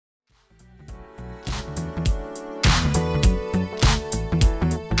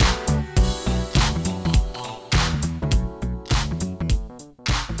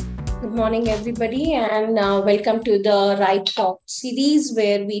morning, everybody, and welcome to the Right Talk series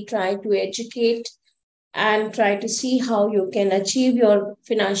where we try to educate and try to see how you can achieve your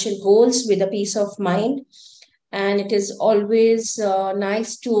financial goals with a peace of mind. And it is always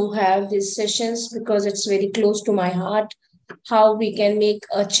nice to have these sessions because it's very close to my heart how we can make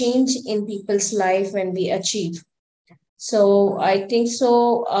a change in people's life when we achieve. So I think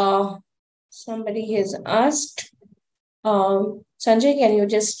so. Somebody has asked. Sanjay, can you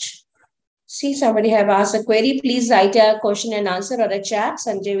just see somebody have asked a query? Please write a question and answer or a chat.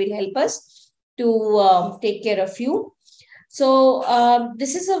 Sanjay will help us to take care of you. So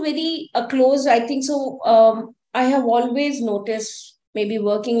this is a very close, I think so. I have always noticed, maybe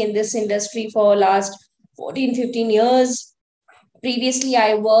working in this industry for last 14, 15 years. Previously,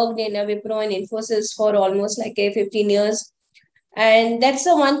 I worked in a Wipro and Infosys for almost like 15 years. And that's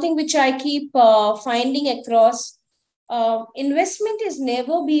the one thing which I keep finding across. Investment is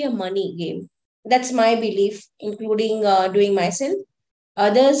never be a money game. That's my belief, including doing myself,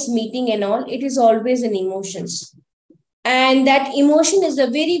 others, meeting and all. It is always an emotions. And that emotion is a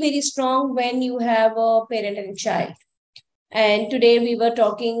very, very strong when you have a parent and child. And today we were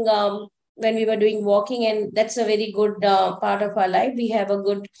talking when we were doing walking, and that's a very good part of our life. We have a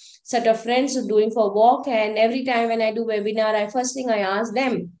good set of friends who doing for walk, and every time when I do webinar, I first thing I ask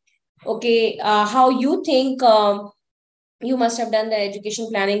them, okay, how you think you must have done the education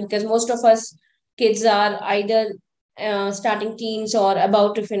planning, because most of us kids are either starting teens or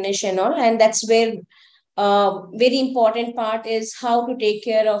about to finish and all, and that's where very important part is how to take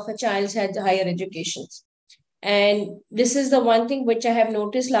care of a child's higher education. And this is the one thing which I have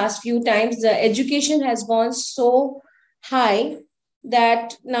noticed last few times. The education has gone so high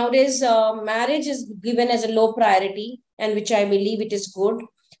that nowadays marriage is given as a low priority, and which I believe it is good.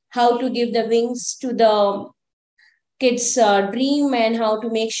 How to give the wings to the kids' dream and how to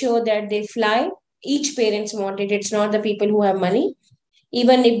make sure that they fly. Each parents want it. It's not the people who have money.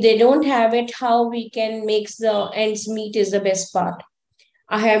 Even if they don't have it, how we can make the ends meet is the best part.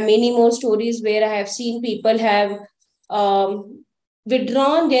 I have many more stories where I have seen people have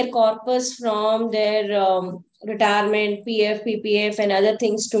withdrawn their corpus from their retirement, PF, PPF, and other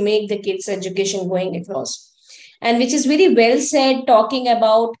things to make the kids' education going across. And which is very well said, talking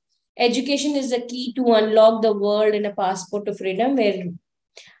about education is the key to unlock the world in a passport to freedom, where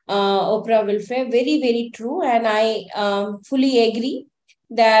Oprah Winfrey, very, very true. And I fully agree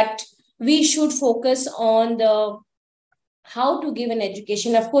that we should focus on the how to give an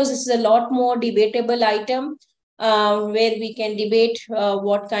education. Of course, this is a lot more debatable item where we can debate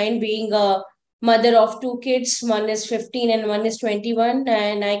what kind, being a mother of two kids, one is 15 and one is 21.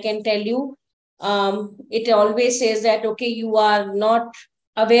 And I can tell you, it always says that, okay, you are not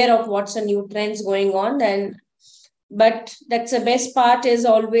aware of what's the new trends going on. And but that's the best part is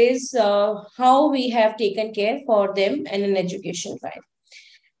always how we have taken care for them and an education file.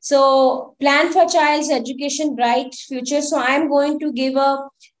 So plan for child's education, bright future. So I'm going to give a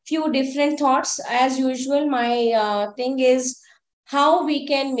few different thoughts. As usual, my thing is how we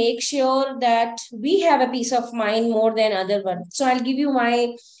can make sure that we have a peace of mind more than other one. So I'll give you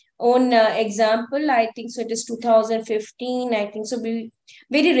my own example. I think so. It is 2015. I think so. We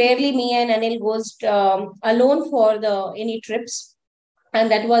very rarely me and Anil goes alone for the any trips,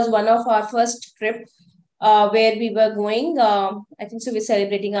 and that was one of our first trip where we were going. I think so. We're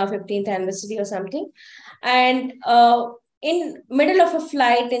celebrating our 15th anniversary or something, and in middle of a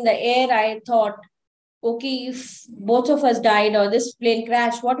flight in the air, I thought, okay, if both of us died or this plane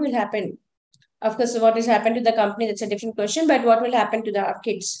crashed, what will happen? Of course, what has happened to the company, that's a different question, but what will happen to the our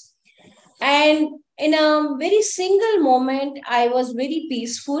kids? And in a very single moment, I was very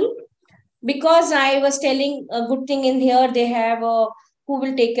peaceful because I was telling a good thing in here. They have a who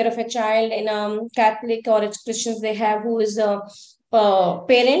will take care of a child in Catholic or it's Christians. They have who is a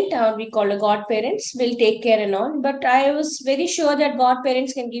parent. We call a godparents will take care and all. But I was very sure that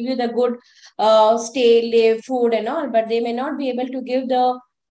godparents can give you the good stay, live, food and all, but they may not be able to give the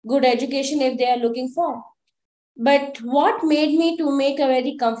good education if they are looking for. But what made me to make a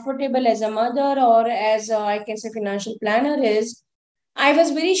very comfortable as a mother or as I can say financial planner is I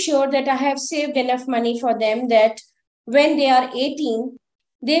was very sure that I have saved enough money for them that when they are 18,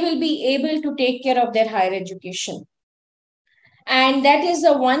 they will be able to take care of their higher education. And that is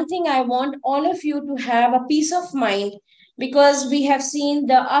the one thing I want all of you to have a peace of mind, because we have seen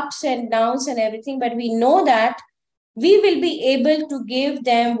the ups and downs and everything, but we know that we will be able to give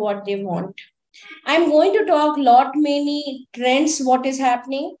them what they want. I'm going to talk lot many trends, what is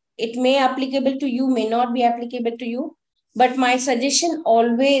happening. It may applicable to you, may not be applicable to you. But my suggestion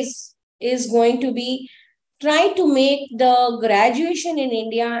always is going to be try to make the graduation in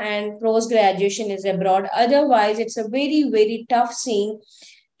India and post graduation is abroad. Otherwise, it's a very, very tough scene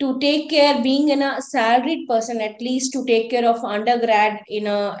to take care, being in a salaried person, at least to take care of undergrad in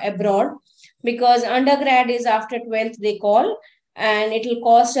a abroad, because undergrad is after 12th they call, and it will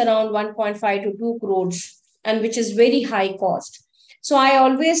cost around 1.5 to 2 crores, and which is very high cost. So I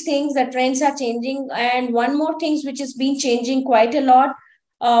always think the trends are changing. And one more things which has been changing quite a lot,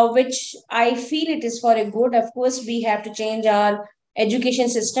 which I feel it is for a good. Of course, we have to change our education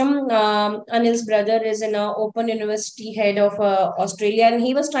system. Anil's brother is in a open university head of Australia, and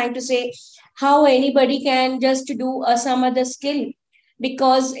he was trying to say how anybody can just do some other skill,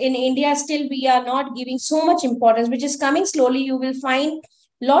 because in India still we are not giving so much importance, which is coming slowly. You will find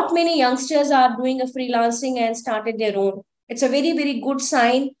lot many youngsters are doing a freelancing and started their own. It's a very, very good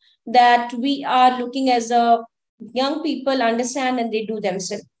sign that we are looking as a young people understand and they do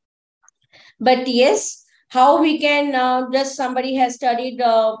themselves. But yes, how we can just somebody has studied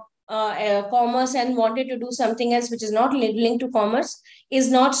commerce and wanted to do something else which is not linked to commerce is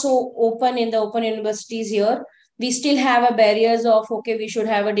not so open in the open universities here. We still have a barriers of okay, we should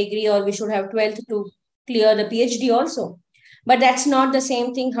have a degree or we should have 12th to clear the PhD also. But that's not the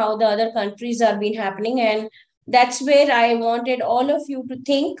same thing how the other countries are been happening. And that's where I wanted all of you to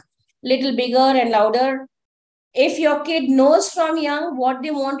think little bigger and louder. If your kid knows from young what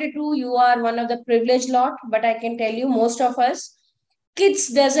they want to do, you are one of the privileged lot. But I can tell you, most of us kids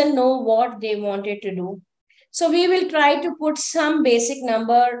doesn't know what they wanted to do. So we will try to put some basic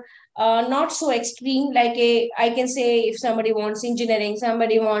number, not so extreme. Like a, I can say if somebody wants engineering,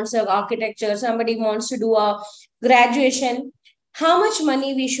 somebody wants architecture, somebody wants to do a graduation, how much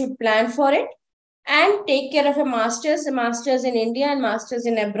money we should plan for it, and take care of a masters in India and masters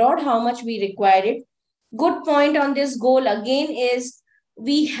in abroad, how much we require it. Good point on this goal again is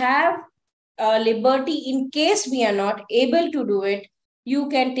we have liberty in case we are not able to do it. You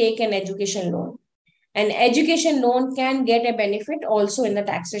can take an education loan. An education loan can get a benefit also in the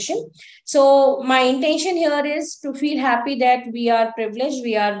taxation. So my intention here is to feel happy that we are privileged.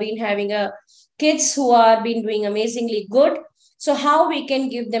 We are been having a kids who are been doing amazingly good. So how we can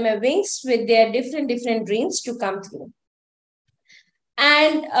give them a wings with their different dreams to come through.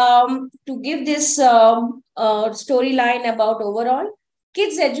 And to give this storyline about overall,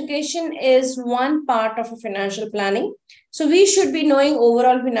 kids' education is one part of a financial planning. So we should be knowing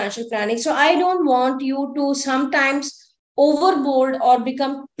overall financial planning. So I don't want you to sometimes overboard or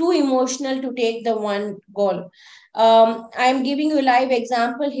become too emotional to take the one goal. I'm giving you a live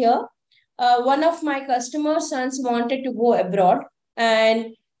example here. One of my customer sons wanted to go abroad,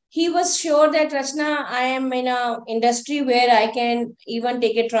 and he was sure that Rachna, I am in a industry where I can even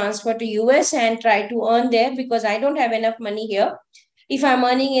take a transfer to US and try to earn there because I don't have enough money here. If I'm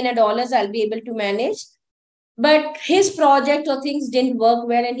earning in a dollars, I'll be able to manage. But his project or things didn't work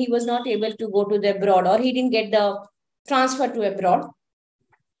well, and he was not able to go to the abroad, or he didn't get the transfer to abroad.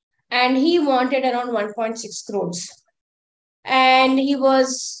 And he wanted around 1.6 crores. And he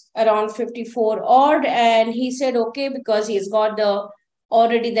was around 54 odd, and he said, okay, because he's got the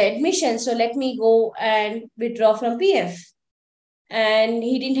already the admission, so let me go and withdraw from PF. And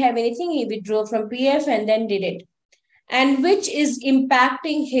he didn't have anything, he withdrew from PF and then did it, and which is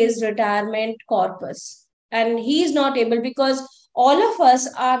impacting his retirement corpus. And he is not able, because all of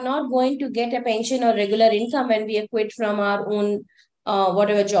us are not going to get a pension or regular income when we quit from our own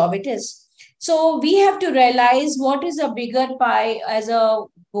whatever job it is. So we have to realize what is a bigger pie as a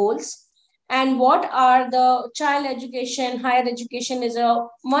goals, and what are the child education, higher education is a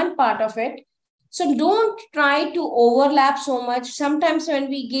one part of it. So don't try to overlap so much. Sometimes when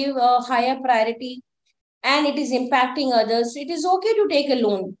we give a higher priority and it is impacting others, it is okay to take a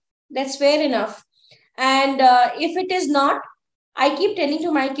loan. That's fair enough. And if it is not, I keep telling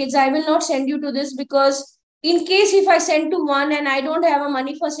to my kids, I will not send you to this, because in case if I send to one and I don't have a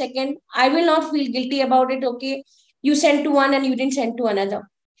money for second, I will not feel guilty about it. Okay, you sent to one and you didn't send to another.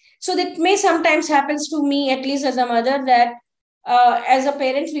 So that may sometimes happens to me, at least as a mother, that as a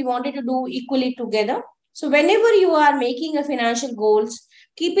parent, we wanted to do equally together. So whenever you are making a financial goals,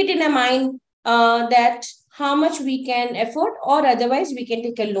 keep it in a mind that how much we can afford, or otherwise we can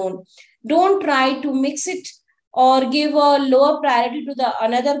take a loan. Don't try to mix it or give a lower priority to the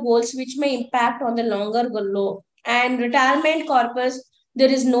another goals which may impact on the longer goal. And retirement corpus, there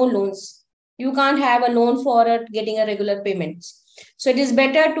is no loans. You can't have a loan for it getting a regular payments. So it is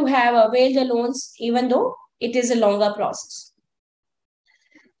better to have avail the loans even though it is a longer process.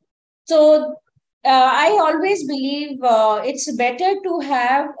 So I always believe it's better to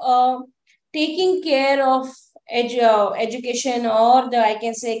have taking care of education, or the, I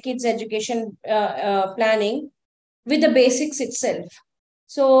can say, kids education planning with the basics itself.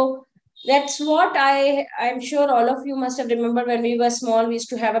 So that's what I'm sure all of you must have remembered. When we were small, we used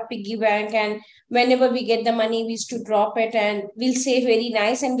to have a piggy bank, and whenever we get the money, we used to drop it, and we'll save very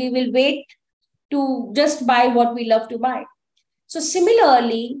nice, and we will wait to just buy what we love to buy. So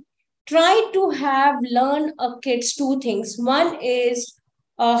similarly, try to have learn a kids two things. One is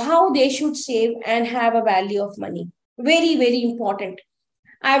how they should save and have a value of money. Very, very important.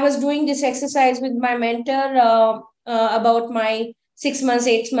 I was doing this exercise with my mentor about my 6 months,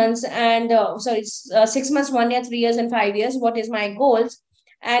 8 months, and 6 months, 1 year, 3 years, and 5 years. What is my goals?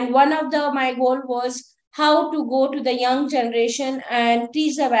 And one of the my goal was how to go to the young generation and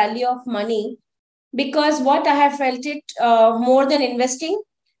teach the value of money, because what I have felt it more than investing,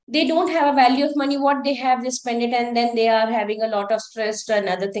 they don't have a value of money. What they have, they spend it, and then they are having a lot of stress and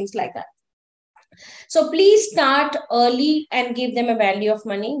other things like that. So please start early and give them a value of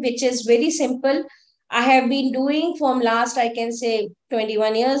money, which is very simple. I have been doing from last, I can say,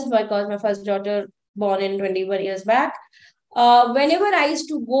 21 years, because my first daughter born in 21 years back. Whenever I used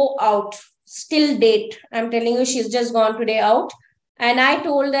to go out, still date, I'm telling you, she's just gone today out. And I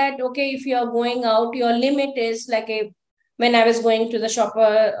told that, okay, if you are going out, your limit is like a, when I was going to the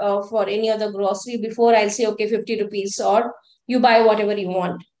shopper for any other grocery, before I'll say, okay, 50 rupees, or you buy whatever you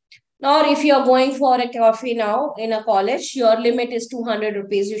want. Or if you're going for a coffee now in a college, your limit is 200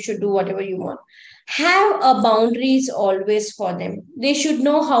 rupees. You should do whatever you want. Have a boundaries always for them. They should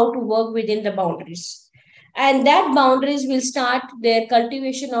know how to work within the boundaries. And that boundaries will start their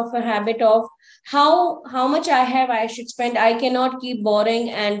cultivation of a habit of how much I have, I should spend. I cannot keep borrowing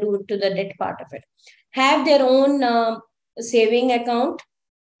and do to the debt part of it. Have their own saving account,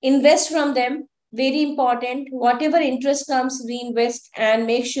 invest from them, very important. Whatever interest comes, reinvest and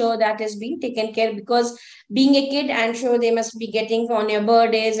make sure that is being taken care, because being a kid, I'm sure they must be getting on your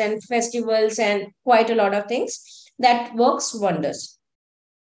birthdays and festivals and quite a lot of things. That works wonders.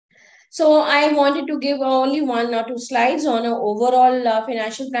 So I wanted to give only one or two slides on a overall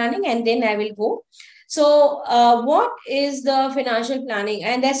financial planning, and then I will go. So what is the financial planning?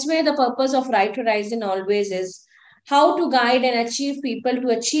 And that's where the purpose of Right Horizon always is, how to guide and achieve people to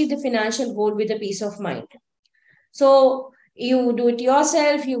achieve the financial goal with a peace of mind. So you do it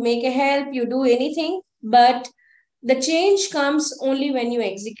yourself, you make a help, you do anything, but the change comes only when you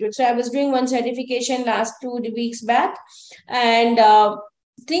execute. So I was doing one certification last 2 weeks back, and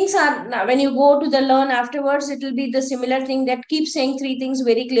things are, when you go to the learn afterwards, it will be the similar thing that keeps saying three things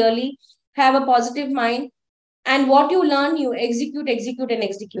very clearly. Have a positive mind, and what you learn, you execute, execute, and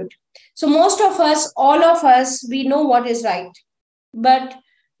execute. So most of us, all of us, we know what is right, but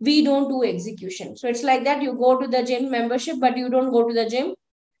we don't do execution. So it's like that, you go to the gym membership, but you don't go to the gym.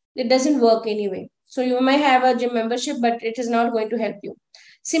 It doesn't work anyway. So you may have a gym membership, but it is not going to help you.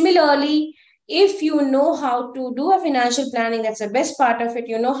 Similarly, if you know how to do a financial planning, that's the best part of it.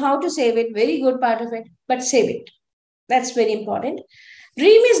 You know how to save it, very good part of it, but save it. That's very important.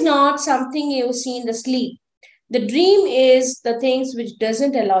 Dream is not something you see in the sleep. The dream is the things which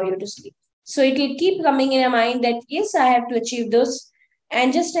doesn't allow you to sleep. So it will keep coming in your mind that, yes, I have to achieve this,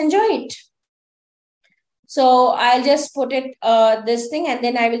 and just enjoy it. So I'll just put it this thing, and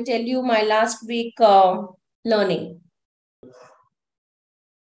then I will tell you my last week learning.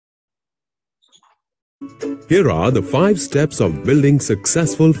 Here are the 5 steps of building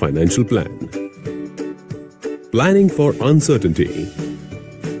successful financial plan. Planning for uncertainty.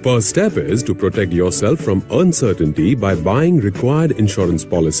 First step is to protect yourself from uncertainty by buying required insurance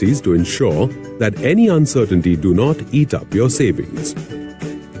policies to ensure that any uncertainty do not eat up your savings.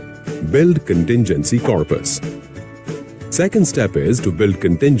 Build contingency corpus. Second step is to build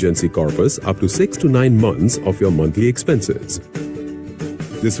contingency corpus up to 6 to 9 months of your monthly expenses.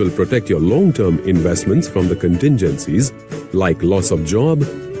 This will protect your long-term investments from the contingencies like loss of job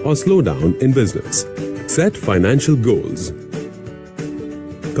or slowdown in business. Set financial goals.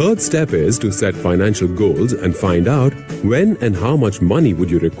 Third step is to set financial goals and find out when and how much money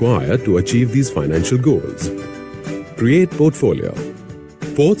would you require to achieve these financial goals. Create portfolio.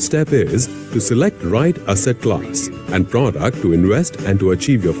 Fourth step is to select right asset class and product to invest and to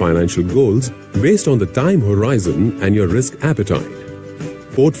achieve your financial goals based on the time horizon and your risk appetite.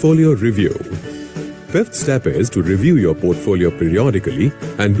 Portfolio review. Fifth step is to review your portfolio periodically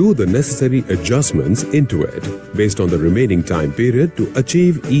and do the necessary adjustments into it based on the remaining time period to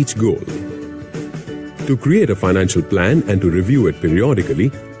achieve each goal. To create a financial plan and to review it periodically,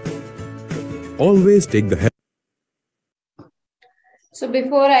 always take the help. So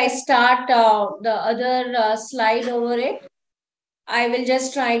before I start the other slide over it, I will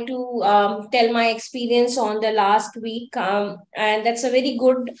just try to tell my experience on the last week. And that's a very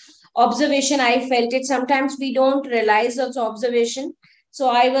good observation. I felt it. Sometimes we don't realize those observation. So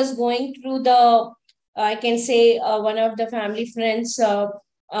I was going through I can say, one of the family friends,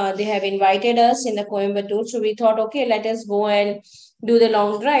 they have invited us in the Coimbatore. So we thought, okay, let us go and do the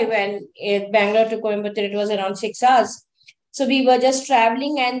long drive. And Bangalore to Coimbatore, it was around 6 hours. So we were just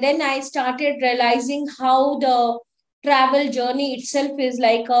traveling. And then I started realizing how the travel journey itself is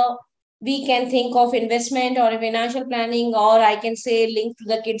like a, we can think of investment or a financial planning, or I can say linked to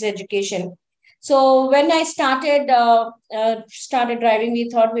the kids education. So when I started driving, we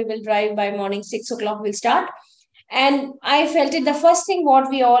thought we will drive by morning 6 o'clock, we'll start. And I felt it, the first thing what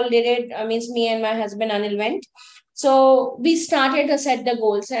we all did it, means me and my husband Anil went. So we started to set the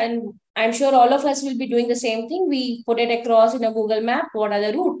goals, and I'm sure all of us will be doing the same thing. We put it across in a Google map, what are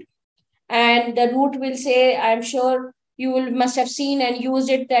the route, and the route will say, I'm sure you will must have seen and used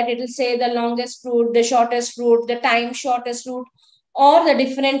it, that it will say the longest route, the shortest route, the time shortest route, or the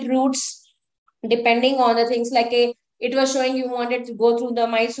different routes depending on the things, like a, it was showing you wanted to go through the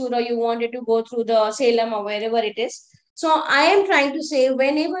Mysore, or you wanted to go through the Salem, or wherever it is. So I am trying to say,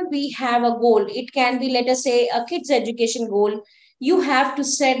 whenever we have a goal, it can be, let us say, a kids education goal, you have to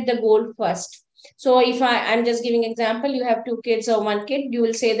set the goal first. So if I'm just giving example, you have two kids or one kid, you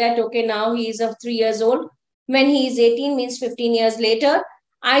will say that, okay, now he is of 3 years old. When he is 18, means 15 years later,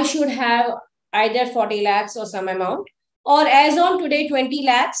 I should have either 40 lakhs or some amount, or as on today, 20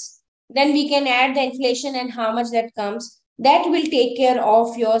 lakhs. Then we can add the inflation and how much that comes. That will take care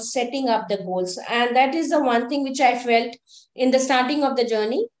of your setting up the goals. And that is the one thing which I felt in the starting of the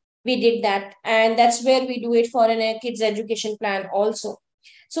journey. We did that. And that's where we do it for a kids education plan also.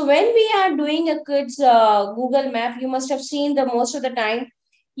 So when we are doing a kids Google map, you must have seen the most of the time,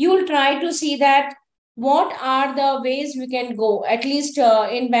 you'll try to see that what are the ways we can go. At least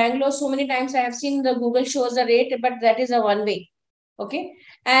in Bangalore, so many times I have seen the Google shows the rate, but that is a one way. Okay.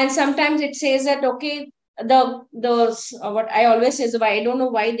 And sometimes it says that, okay, what I always say is, why I don't know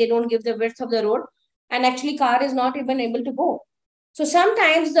why they don't give the width of the road, and actually car is not even able to go. So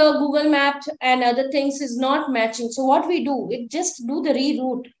sometimes the Google Maps and other things is not matching. So what we do, it just do the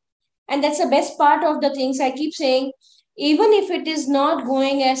reroute. And that's the best part of the things I keep saying. Even if it is not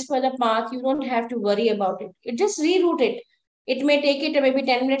going as per the path, you don't have to worry about it. It just reroute it. It may take it maybe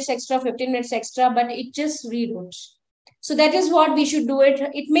 10 minutes extra, 15 minutes extra, but it just reroutes. So that is what we should do it.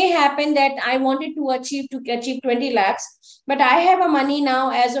 It may happen that I wanted to achieve 20 lakhs, but I have a money now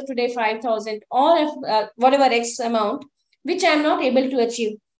as of today 5,000, or if, whatever X amount, which I'm not able to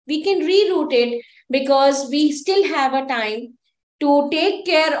achieve. We can reroute it, because we still have a time to take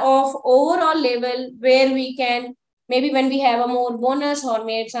care of overall level, where we can, maybe when we have a more bonus or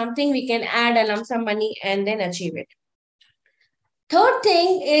made something, we can add a lump sum money and then achieve it. Third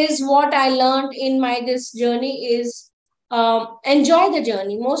thing is what I learned in my this journey is, enjoy the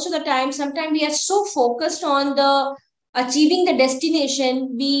journey. Most of the time, sometimes we are so focused on the achieving the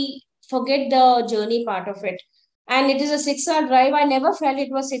destination, we forget the journey part of it. And it is a 6 hour drive. I never felt it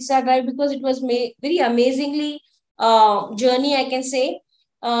was 6 hour drive, because it was very amazingly journey, I can say.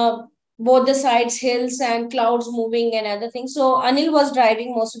 Uh, Both the sides, hills and clouds moving and other things. So Anil was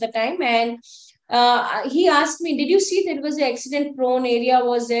driving most of the time, and he asked me, did you see there was an accident prone area?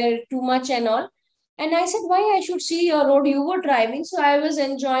 Was there too much and all? And I said, why I should see your road? You were driving. So I was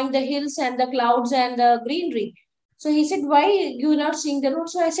enjoying the hills and the clouds and the greenery. So he said, why you not seeing the road?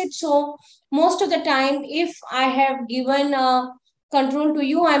 So I said, so most of the time, if I have given control to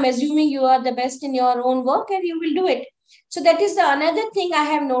you, I'm assuming you are the best in your own work and you will do it. So that is the another thing I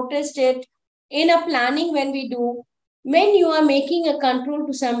have noticed it in a planning when we do. When you are making a control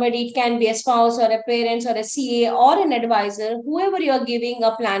to somebody, it can be a spouse or a parents or a CA or an advisor, whoever you are giving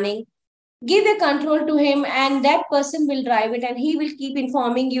a planning, give a control to him, and that person will drive it, and he will keep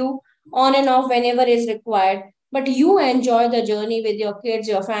informing you on and off whenever is required. But you enjoy the journey with your kids,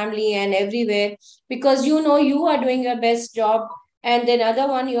 your family, and everywhere, because you know you are doing your best job, and then other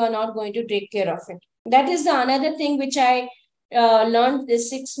one you are not going to take care of it. That is the another thing which I learned this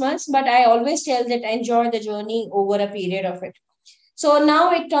 6 months. But I always tell that enjoy the journey over a period of it. So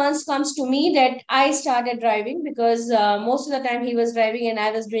now it turns comes to me that I started driving, because most of the time he was driving and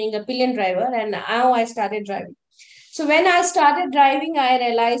I was doing a pillion driver, and now I started driving. So when I started driving, I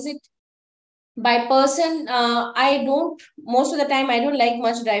realized it by person. I don't, most of the time I don't like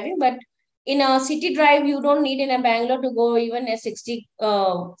much driving, but in a city drive, you don't need in a Bangalore to go even a 60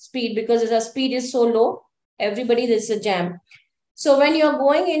 speed, because the speed is so low. Everybody, there's a jam. So when you're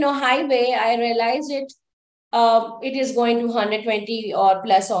going in a highway, I realized it is going to 120 or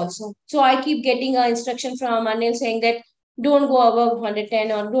plus also. So I keep getting an instruction from Anil saying that don't go above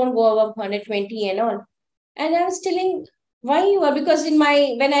 110 or don't go above 120 and all. And I was telling, why you are, because in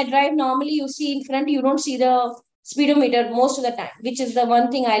my, when I drive normally, you see in front, you don't see the speedometer most of the time, which is the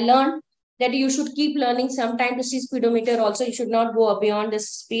one thing I learned, that you should keep learning sometime to see speedometer also. You should not go beyond the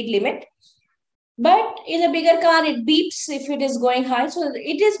speed limit. But in a bigger car, it beeps if it is going high. So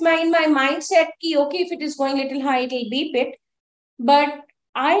it is my, in my mindset, ki, okay, if it is going little high, it will beep it. But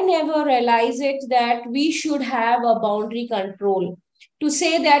I never realized it that we should have a boundary control to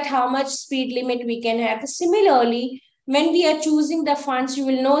say that how much speed limit we can have. Similarly, when we are choosing the funds, you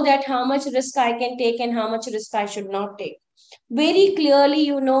will know that how much risk I can take and how much risk I should not take. Very clearly,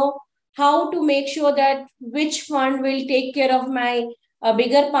 you know how to make sure that which fund will take care of my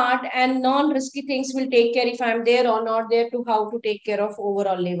bigger part, and non-risky things will take care if I'm there or not there, to how to take care of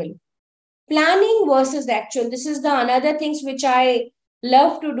overall level. Planning versus actual, this is the another things which I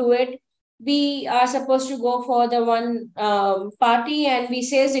love to do it. We are supposed to go for the one party, and we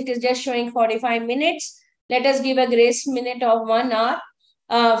says it is just showing 45 minutes. Let us give a grace minute of 1 hour,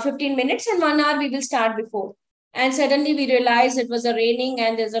 15 minutes, and 1 hour we will start before. And suddenly we realize it was a raining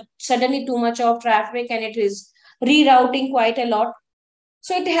and there's a suddenly too much of traffic and it is rerouting quite a lot.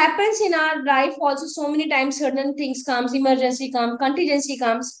 So it happens in our life also so many times. Certain things comes, emergency comes, contingency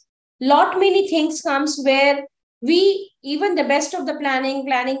comes, lot many things comes where we, even the best of the planning,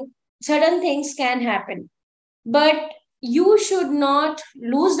 certain things can happen. But you should not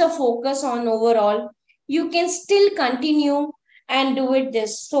lose the focus on overall. You can still continue and do it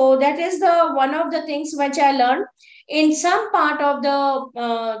this. So that is the one of the things which I learned in some part of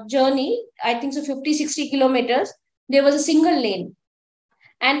the journey. I think so 50, 60 kilometers. There was a single lane,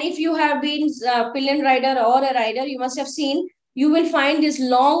 and if you have been a pillion rider or a rider, you must have seen, you will find these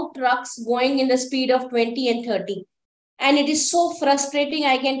long trucks going in the speed of 20 and 30. And it is so frustrating,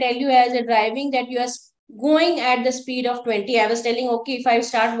 I can tell you as a driving, that you are going at the speed of 20. I was telling, okay, if I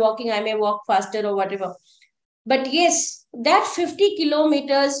start walking, I may walk faster or whatever. But yes, that 50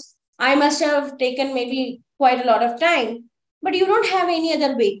 kilometers, I must have taken maybe quite a lot of time, but you don't have any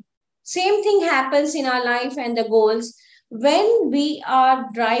other way. Same thing happens in our life and the goals. When we are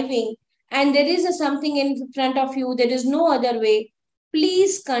driving and there is a something in front of you, there is no other way,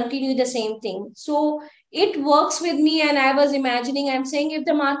 please continue the same thing. So it works with me, and I was imagining, I'm saying, if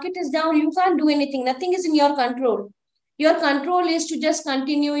the market is down, you can't do anything. Nothing is in your control. Your control is to just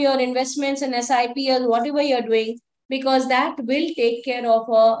continue your investments and SIP or whatever you're doing, because that will take care of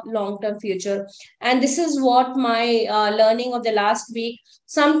a long term future. And this is what my learning of the last week.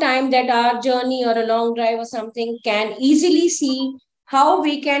 Sometime that our journey or a long drive or something can easily see how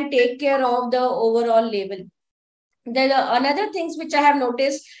we can take care of the overall level. There are another things which I have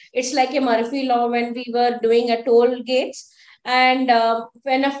noticed. It's like a Murphy law when we were doing a toll gates. And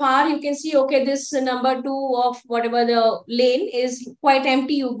when afar you can see, okay, this number two of whatever the lane is quite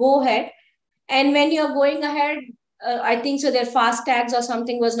empty, you go ahead. And when you're going ahead, I think so their fast tags or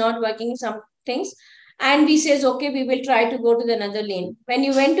something was not working, some things. And we says, okay, we will try to go to the another lane. When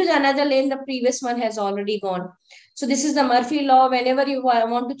you went to the another lane, the previous one has already gone. So this is the Murphy law. Whenever you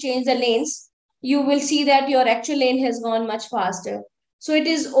want to change the lanes, you will see that your actual lane has gone much faster. So it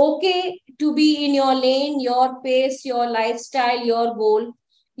is okay to be in your lane, your pace, your lifestyle, your goal.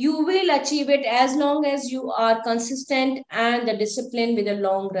 You will achieve it as long as you are consistent and the discipline with the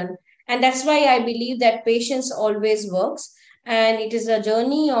long run. And that's why I believe that patience always works. And it is a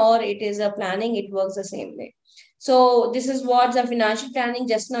journey or it is a planning, it works the same way. So this is what the financial planning.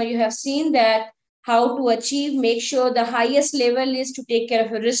 Just now you have seen that how to achieve, make sure the highest level is to take care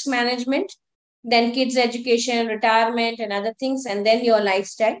of your risk management, then kids education, retirement and other things, and then your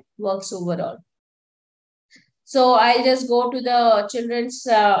lifestyle works overall. So I'll just go to the children's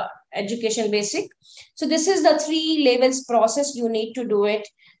education basic. So this is the 3 levels process you need to do it.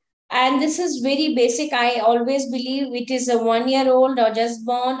 And this is very basic. I always believe it is a 1 year old or just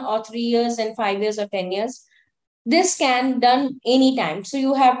born, or 3 years and 5 years or 10 years. This can done anytime. So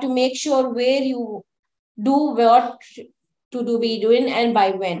you have to make sure where you do what to do be doing and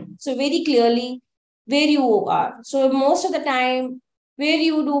by when. So very clearly where you are. So most of the time where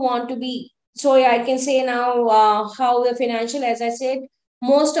you do want to be. So I can say now how the financial, as I said,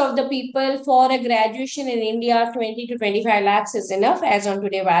 most of the people for a graduation in India, 20 to 25 lakhs is enough as on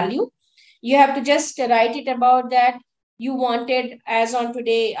today value. You have to just write it about that. You wanted as on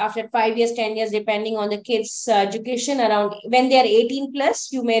today, after 5 years, 10 years, depending on the kids' education, around when they are 18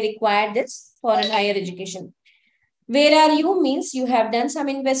 plus, you may require this for a higher education. Where are you means you have done some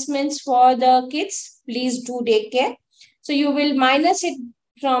investments for the kids. Please do take care. So you will minus it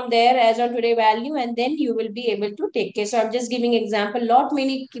from there as on today value, and then you will be able to take care. So I'm just giving example. Lot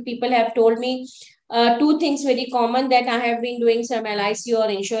many people have told me, two things very common, that I have been doing some LIC or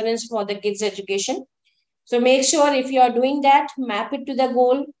insurance for the kids' education. So make sure if you are doing that, map it to the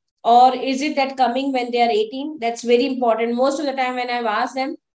goal. Or is it that coming when they are 18? That's very important. Most of the time when I've asked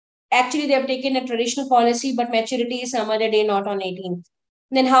them, actually they have taken a traditional policy, but maturity is some other day, not on 18th.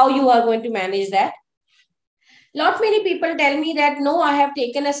 Then how you are going to manage that? Lot many people tell me that no, I have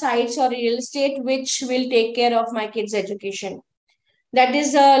taken a sites or real estate which will take care of my kids' education. That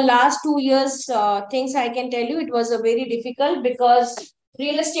is last 2 years things I can tell you. It was a very difficult because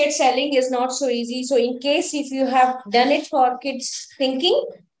real estate selling is not so easy. So in case if you have done it for kids thinking,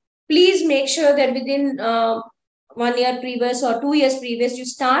 please make sure that within 1 year previous or 2 years previous, you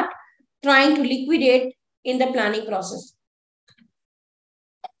start trying to liquidate in the planning process.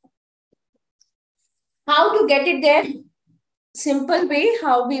 How to get it there? Simple way,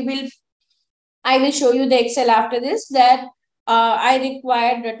 how we will, I will show you the Excel after this, that I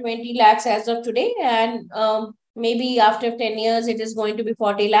required 20 lakhs as of today, and maybe after 10 years, it is going to be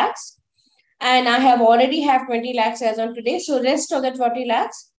 40 lakhs. And I have already have 20 lakhs as on today. So rest of the 40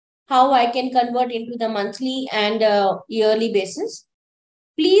 lakhs, how I can convert into the monthly and yearly basis.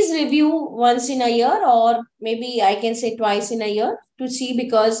 Please review once in a year, or maybe I can say twice in a year, to see,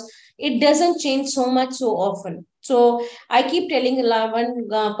 because it doesn't change so much so often. So I keep telling,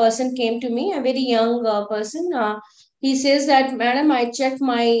 one person came to me, a very young person. He says that, Madam, I check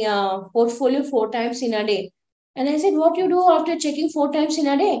my portfolio 4 times in a day. And I said, what you do after checking 4 times in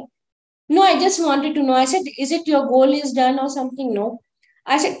a day? No, I just wanted to know. I said, is it your goal is done or something? No.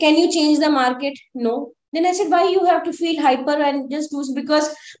 I said, can you change the market? No. Then I said, why you have to feel hyper and just do?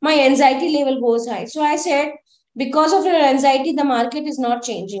 Because my anxiety level goes high. So I said, because of your anxiety, the market is not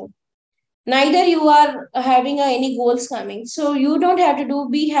changing. Neither you are having any goals coming. So you don't have to do,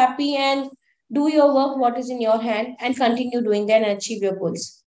 be happy and do your work, what is in your hand, and continue doing that and achieve your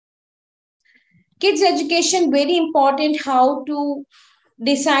goals. Kids education, very important, how to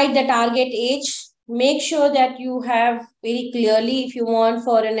decide the target age. Make sure that you have very clearly, if you want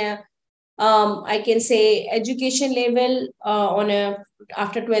for an I can say education level on a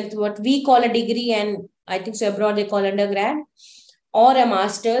after 12th, what we call a degree, and I think so abroad they call undergrad or a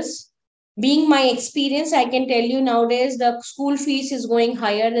master's. Being my experience, I can tell you nowadays the school fees is going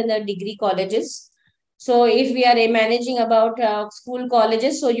higher than the degree colleges. So if we are managing about school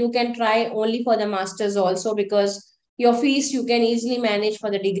colleges, so you can try only for the masters also, because your fees you can easily manage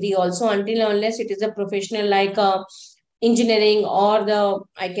for the degree also, until unless it is a professional like engineering or the,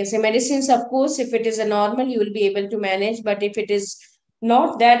 I can say, medicines. Of course, if it is a normal, you will be able to manage. But if it is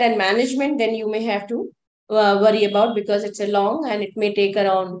not that and management, then you may have to worry about, because it's a long and it may take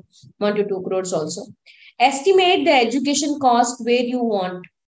around 1 to 2 crores also. Estimate the education cost where you want.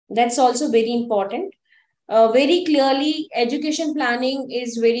 That's also very important. Very clearly, education planning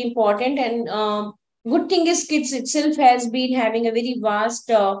is very important, and good thing is kids itself has been having a very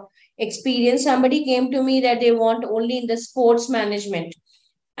vast experience. Somebody came to me that they want only in the sports management,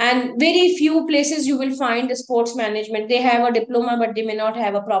 and very few places you will find the sports management. They have a diploma, but they may not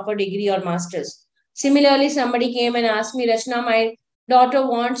have a proper degree or masters. Similarly, somebody came and asked me, Rachna, my daughter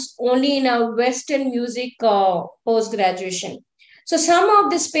wants only in a Western music post graduation. So some of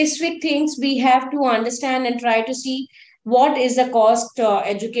the specific things we have to understand and try to see what is the cost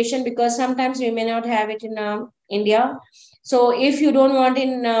education, because sometimes we may not have it in India. So if you don't want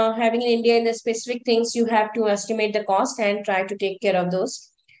in having in India in the specific things, you have to estimate the cost and try to take care of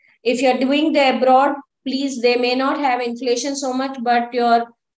those. If you're doing the abroad, please, they may not have inflation so much, but your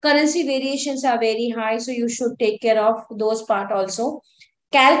currency variations are very high. So you should take care of those part also.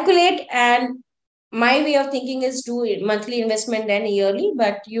 Calculate, and my way of thinking is do monthly investment then yearly,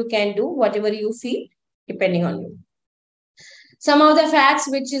 but you can do whatever you feel depending on you. Some of the facts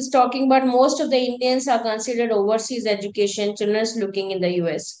which is talking about, most of the Indians are considered overseas education, children's looking in the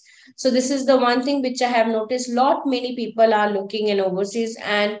US. So this is the one thing which I have noticed. Lot many people are looking in overseas,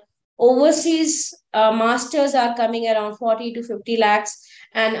 and overseas masters are coming around 40 to 50 lakhs,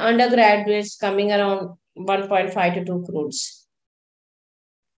 and undergraduates coming around 1.5 to 2 crores.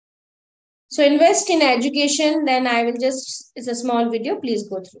 So invest in education. Then I will just, it's a small video, please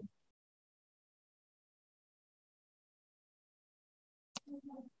go through.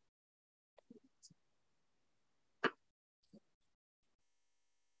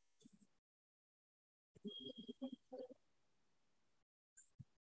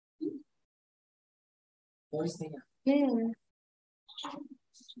 Yeah.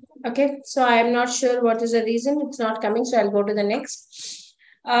 Okay, so I am not sure what is the reason it's not coming, so I'll go to the next.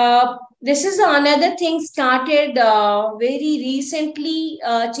 This is another thing started very recently,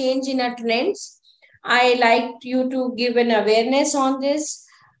 change in our trends. I like you to give an awareness on this.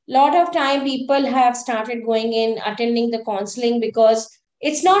 Lot of time people have started going in attending the counseling because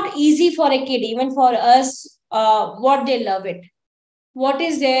it's not easy for a kid, even for us, what they love it, what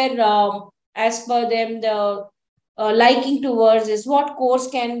is their as per them the liking towards is, what course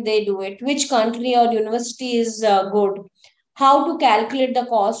can they do it, which country or university is good, how to calculate the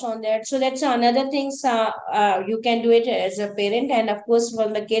cost on that. So that's another things you can do it as a parent. And of course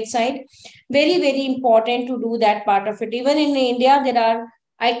from the kid side, very very important to do that part of it. Even in India there are,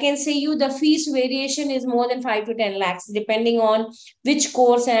 I can say you, the fees variation is more than 5 to 10 lakhs depending on which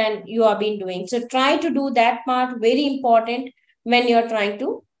course and you are being doing. So try to do that part, very important when you're trying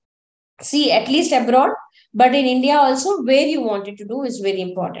to see at least abroad, but in India also where you wanted to do is very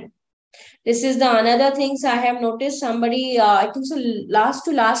important. This is the another things I have noticed. Somebody I think so last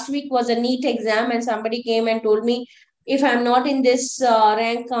to last week was a neat exam, and somebody came and told me, if I'm not in this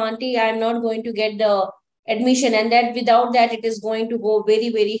rank auntie, I'm not going to get the admission, and that without that it is going to go very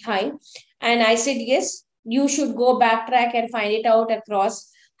very high. And I said yes, you should go backtrack and find it out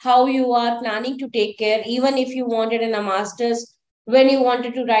across how you are planning to take care, even if you wanted in a master's, when you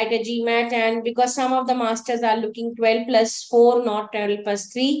wanted to write a GMAT. And because some of the masters are looking 12 plus 4, not 12 plus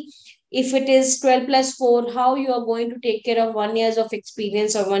 3, if it is 12 plus 4, how you are going to take care of 1 years of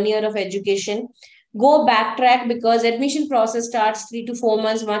experience or 1 year of education. Go backtrack, because admission process starts 3 to 4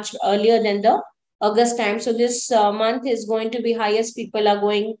 months much earlier than the August time. So this month is going to be highest people are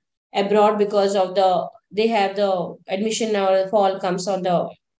going abroad because of the, they have the admission or fall comes on the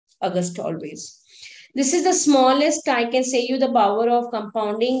August always. This is the smallest, I can say you, the power of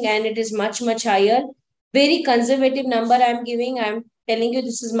compounding, and it is much, much higher. Very conservative number I'm giving. I'm telling you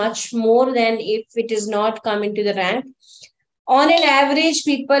this is much more than if it is not come into the rank. On an average,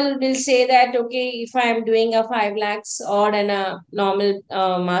 people will say that, okay, if I'm doing a 5 lakhs odd and a normal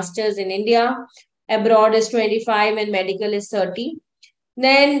master's in India, abroad is 25 and medical is 30,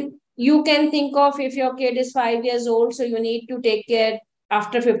 then you can think of, if your kid is 5 years old, so you need to take care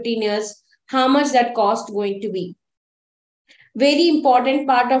after 15 years, how much that cost going to be. Very important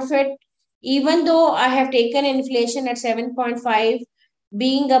part of it. Even though I have taken inflation at 7.5,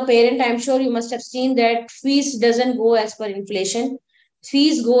 being a parent, I'm sure you must have seen that fees doesn't go as per inflation.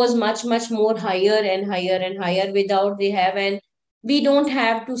 Fees goes much, much more higher and higher and higher without they have. And we don't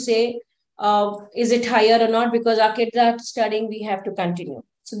have to say, is it higher or not, because our kids are studying, we have to continue.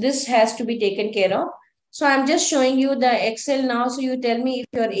 So this has to be taken care of. So I'm just showing you the Excel now. So you tell me if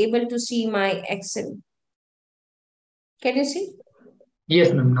you're able to see my Excel. Can you see?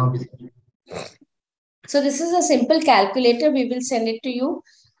 Yes, ma'am. Now visible. So this is a simple calculator. We will send it to you.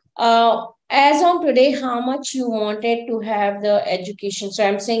 As on today, how much you wanted to have the education. So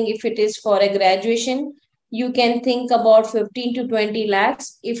I'm saying if it is for a graduation, you can think about 15 to 20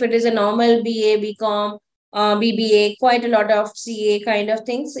 lakhs. If it is a normal BA, BCom, BBA, quite a lot of CA kind of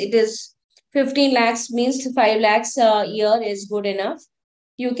things, it is 15 lakhs means 5 lakhs a year is good enough.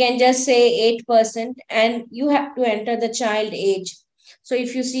 You can just say 8%, and you have to enter the child age. So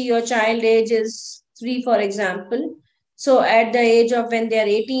if you see your child age is 3, for example, so at the age of when they are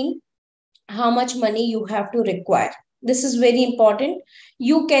 18, how much money you have to require. This is very important.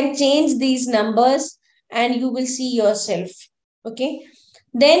 You can change these numbers and you will see yourself. Okay.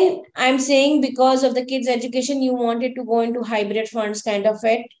 Then I'm saying because of the kids' education, you wanted to go into hybrid funds kind of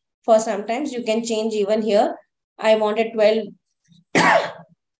it. For sometimes you can change even here. I wanted 12%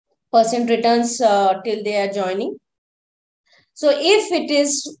 returns till they are joining. So if it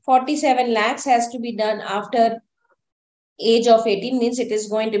is 47 lakhs has to be done after age of 18, means it is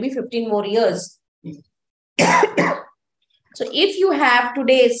going to be 15 more years. So if you have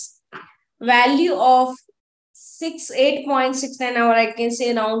today's value of 8.69, or I can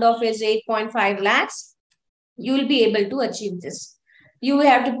say round off is 8.5 lakhs, you will be able to achieve this. You will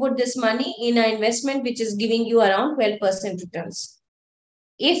have to put this money in an investment which is giving you around 12% returns.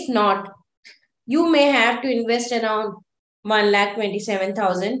 If not, you may have to invest around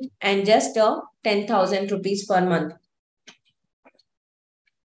 1,27,000 and just 10,000 rupees per month.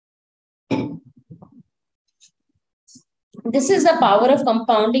 This is the power of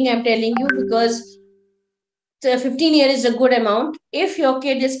compounding, I'm telling you, because 15 years is a good amount. If your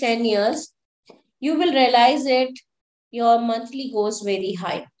kid is 10 years, you will realize that your monthly goes very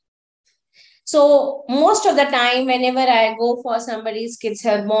high. So most of the time, whenever I go for somebody's kids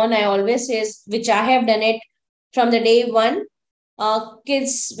have born, I always say, which I have done it from the day one.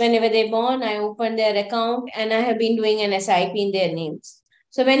 Kids, whenever they born, I open their account and I have been doing an SIP in their names.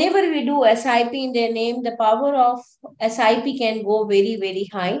 So whenever we do SIP in their name, the power of SIP can go very, very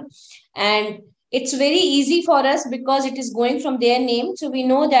high. And it's very easy for us because it is going from their name. So we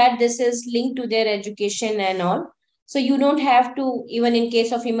know that this is linked to their education and all. So you don't have to, even in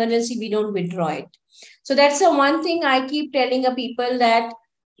case of emergency, we don't withdraw it. So that's the one thing I keep telling the people, that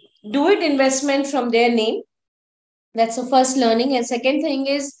do it investment from their name. That's the first learning. And second thing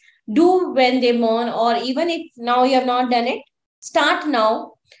is, do when they born, or even if now you have not done it, start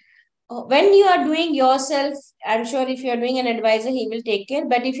now. When you are doing yourself, I'm sure if you are doing an advisor, he will take care.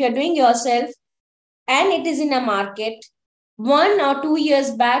 But if you are doing yourself and it is in a market, 1 or 2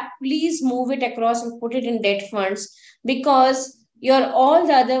 years back, please move it across and put it in debt funds, because your all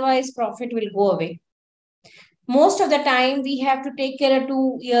the otherwise profit will go away. Most of the time, we have to take care of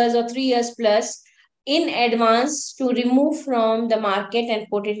 2 years or 3 years plus in advance to remove from the market and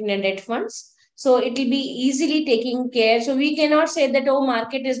put it in a debt funds. So it will be easily taken care. So we cannot say that, oh,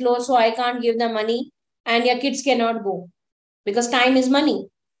 market is low, so I can't give the money and your kids cannot go, because time is money.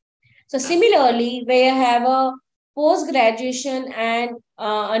 So similarly, we have a post graduation and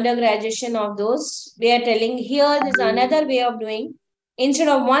undergraduation of those. We are telling here is another way of doing. Instead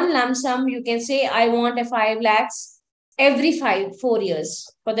of one lump sum, you can say I want a 5 lakhs every 4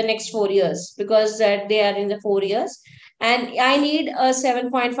 years for the next 4 years, because they are in the 4 years, and I need a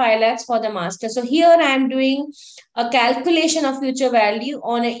 7.5 lakhs for the master. So here I am doing a calculation of future value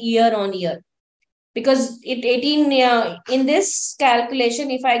on a year on year, because it 18 in this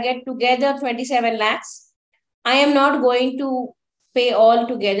calculation, if I get together 27 lakhs, I am not going to pay all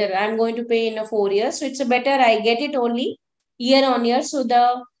together. I'm going to pay in a 4 years. So it's a better I get it only year on year. So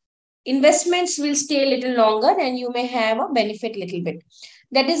the investments will stay a little longer and you may have a benefit little bit.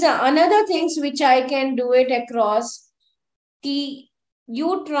 That is another things which I can do it across.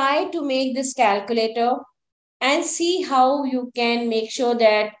 You try to make this calculator and see how you can make sure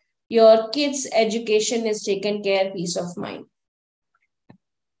that your kids' education is taken care, peace of mind.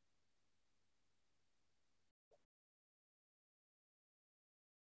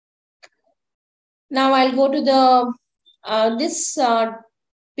 Now I'll go to the this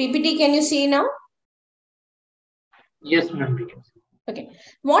PPT. Can you see now? Yes, ma'am, we can see. Okay.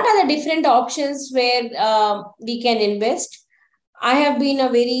 What are the different options where we can invest? I have been a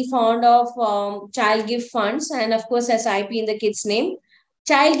very fond of child gift funds and of course SIP in the kids' name.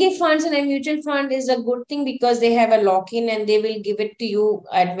 Child gift funds and a mutual fund is a good thing because they have a lock-in and they will give it to you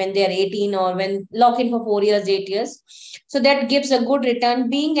at when they are 18 or when lock-in for 4 years, 8 years. So that gives a good return.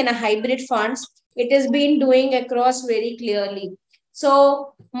 Being in a hybrid funds, it has been doing across very clearly.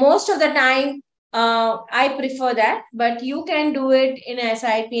 So most of the time, I prefer that, but you can do it in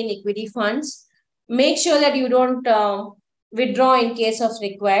SIP and equity funds. Make sure that you don't withdraw in case of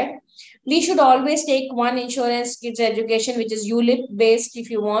required. We should always take one insurance kids education, which is ULIP based if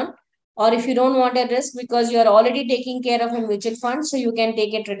you want, or if you don't want a risk because you're already taking care of a mutual fund, so you can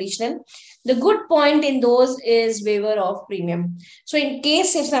take a traditional. The good point in those is waiver of premium. So in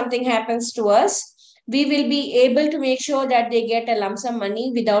case if something happens to us, we will be able to make sure that they get a lump sum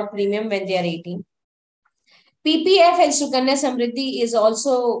money without premium when they are 18. PPF and Sukanya Samriddhi is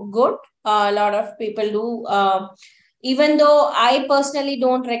also good. A lot of people do. Even though I personally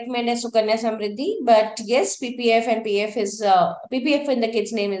don't recommend a Sukanya Samriddhi, but yes, PPF and PF is PPF in the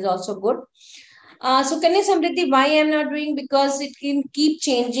kid's name is also good. Sukanya Samriddhi, why I am not doing? Because it can keep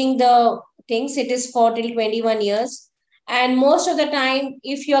changing the things. It is for till 21 years. And most of the time,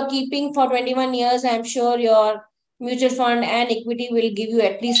 if you are keeping for 21 years, I'm sure your mutual fund and equity will give you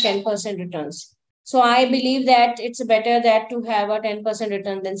at least 10% returns. So I believe that it's better that to have a 10%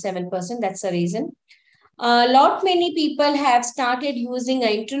 return than 7%. That's the reason. A lot many people have started using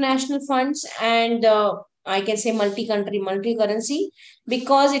international funds and I can say multi-country, multi-currency,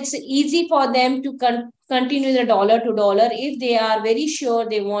 because it's easy for them to continue the dollar to dollar if they are very sure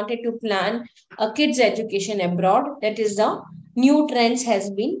they wanted to plan a kid's education abroad. That is the new trends has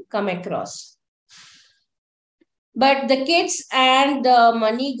been come across. But the kids and the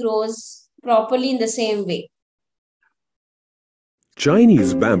money grows properly in the same way.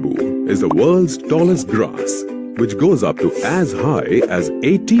 Chinese bamboo is the world's tallest grass, which goes up to as high as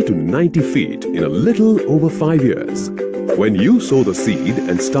 80 to 90 feet in a little over 5 years. When you sow the seed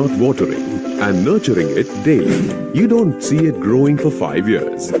and start watering and nurturing it daily, you don't see it growing for 5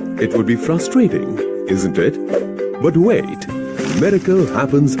 years. It would be frustrating, isn't it? But wait, miracle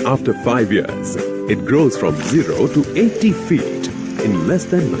happens after 5 years. It grows from 0 to 80 feet in less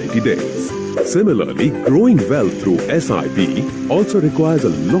than 90 days. Similarly, growing well through SIP also requires a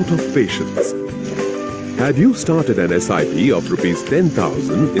lot of patience. Had you started an SIP of Rs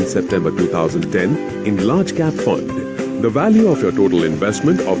 10,000 in September 2010 in large cap fund, the value of your total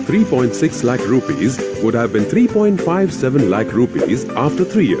investment of 3.6 lakh rupees would have been 3.57 lakh rupees after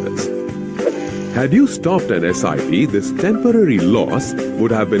 3 years. Had you stopped an SIP, this temporary loss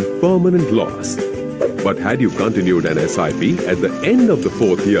would have been permanent loss. But had you continued an SIP at the end of the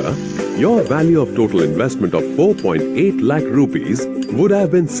fourth year, your value of total investment of 4.8 lakh rupees would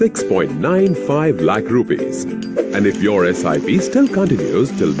have been 6.95 lakh rupees. And if your SIP still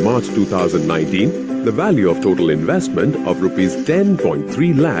continues till March 2019, the value of total investment of rupees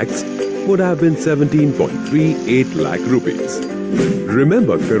 10.3 lakhs would have been 17.38 lakh rupees.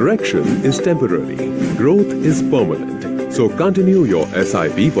 Remember, correction is temporary, growth is permanent. So continue your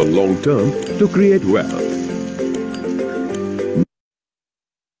SIP for long term to create wealth.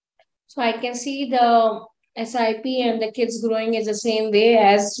 So I can see the SIP and the kids growing is the same way,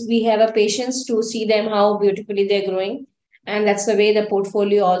 as we have a patience to see them how beautifully they're growing. And that's the way the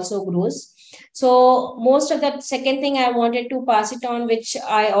portfolio also grows. So most of the second thing I wanted to pass it on, which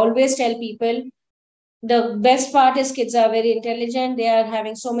I always tell people, the best part is kids are very intelligent. They are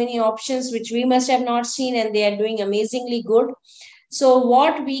having so many options which we must have not seen, and they are doing amazingly good. So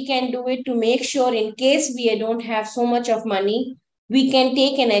what we can do it to make sure, in case we don't have so much of money, we can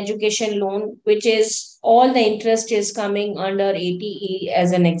take an education loan, which is all the interest is coming under 80E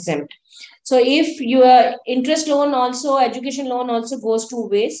as an exempt. So if your interest loan also, education loan also goes two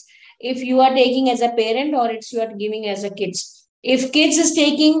ways. If you are taking as a parent, or it's you are giving as a kids. If kids is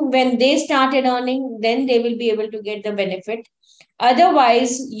taking when they started earning, then they will be able to get the benefit.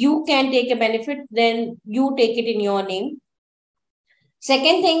 Otherwise, you can take a benefit, then you take it in your name.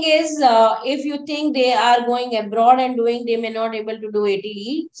 Second thing is, if you think they are going abroad and doing, they may not able to do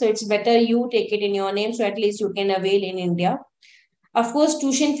 80E. So it's better you take it in your name. So at least you can avail in India. Of course,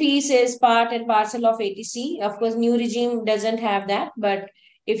 tuition fees is part and parcel of 80C. Of course, new regime doesn't have that. But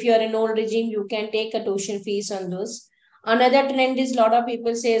if you're in old regime, you can take a tuition fees on those. Another trend is, a lot of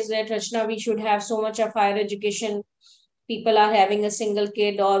people says that, Rachna, we should have so much of higher education. People are having a single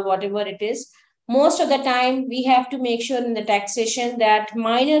kid or whatever it is. Most of the time we have to make sure in the taxation that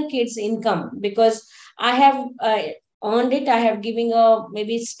minor kids income, because I have earned it, I have given a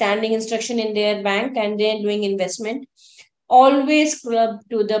maybe standing instruction in their bank and they're doing investment, always club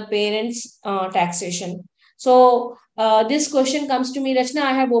to the parents taxation. So this question comes to me, Rachna,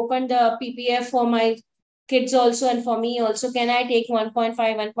 I have opened the PPF for my kids also and for me also, can I take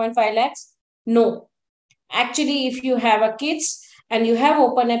 1.5 lakhs? No. Actually, if you have a kids and you have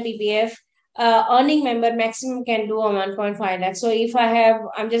opened a PPF, earning member maximum can do a 1.5 lakh. So if I have,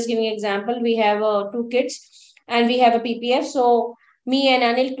 I'm just giving an example, we have two kids and we have a PPF. So me and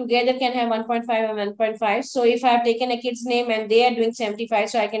Anil together can have 1.5 and 1.5. So if I have taken a kid's name and they are doing 75,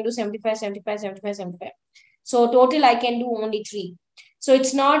 so I can do 75, 75, 75, 75. So total I can do only three. So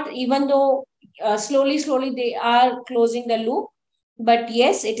it's not, even though slowly they are closing the loop, but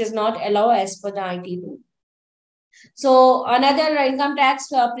yes, it is not allowed as per the IT rule. So another income tax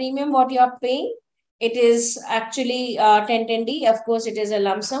premium, what you are paying, it is actually 1010D. Of course, it is a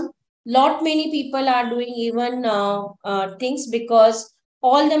lump sum. Lot many people are doing even things, because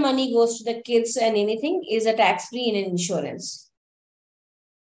all the money goes to the kids and anything is a tax free in insurance.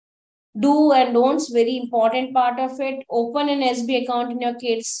 Do and don'ts, very important part of it. Open an SB account in your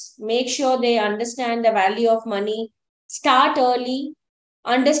kids. Make sure they understand the value of money. Start early,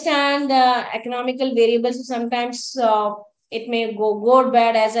 understand the economical variables. So sometimes it may go good,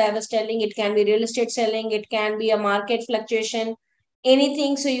 bad, as I was telling. It can be real estate selling, it can be a market fluctuation,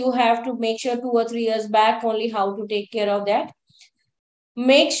 anything. So you have to make sure 2 or 3 years back only how to take care of that.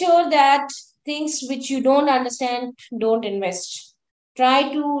 Make sure that things which you don't understand, don't invest.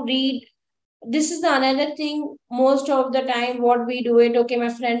 Try to read. This is the another thing. Most of the time, what we do it, okay, my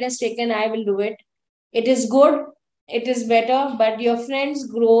friend has taken, I will do it. It is good, it is better, but your friend's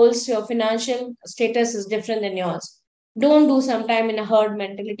goals, your financial status is different than yours. Don't do sometime in a herd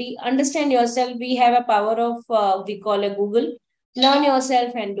mentality. Understand yourself. We have a power of, we call a Google. Learn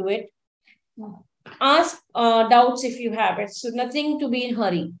yourself and do it. Ask doubts if you have it. So nothing to be in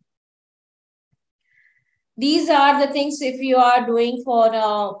hurry. These are the things if you are doing for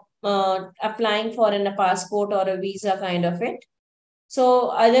applying for a passport or a visa kind of it. So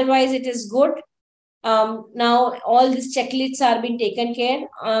otherwise it is good. Now all these checklists are being taken care.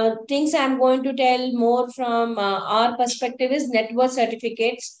 Things I'm going to tell more from our perspective is net worth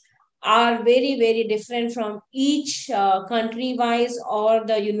certificates are very different from each country wise or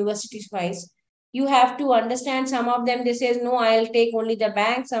the university wise. You have to understand, some of them they says no, I'll take only the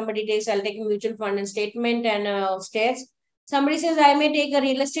bank. Somebody takes, I'll take mutual fund and statement and states. Somebody says I may take a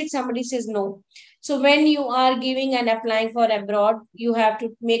real estate. Somebody says no. So when you are giving and applying for abroad, you have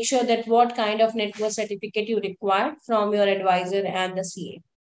to make sure that what kind of net worth certificate you require from your advisor and the CA.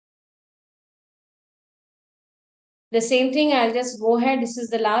 The same thing, I'll just go ahead. This is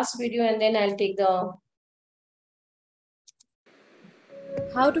the last video and then I'll take the...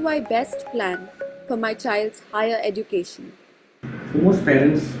 How do I best plan? for my child's higher education? For most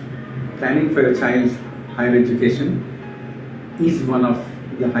parents, planning for your child's higher education is one of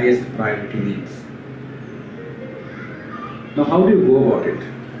the highest priority needs. Now, how do you go about it?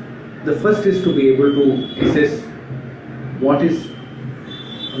 The first is to be able to assess what is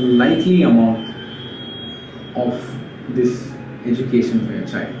a likely amount of this education for your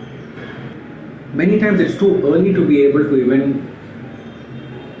child. Many times it's too early to be able to even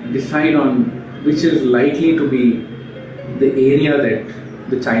decide on which is likely to be the area that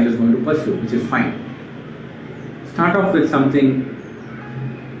the child is going to pursue, which is fine. Start off with something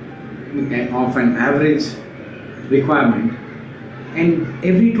of an average requirement, and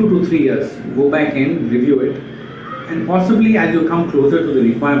every 2 to 3 years go back and review it, and possibly as you come closer to the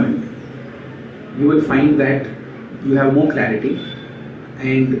requirement you will find that you have more clarity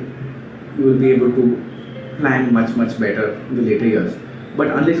and you will be able to plan much better in the later years. But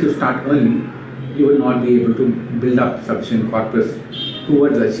unless you start early, you will not be able to build up sufficient corpus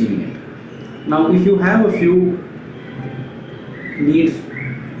towards achieving it. Now, if you have a few needs,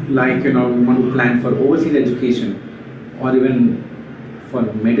 like you want to plan for overseas education or even for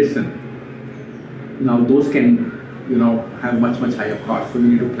medicine, now those can have much higher cost, so you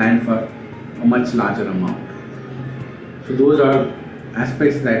need to plan for a much larger amount. So those are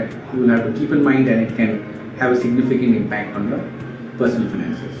aspects that you will have to keep in mind, and it can have a significant impact on your personal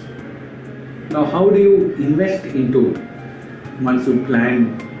finances. Now, how do you invest into, once you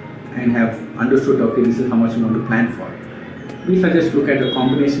plan and have understood, okay, this is how much you want to plan for? We suggest look at a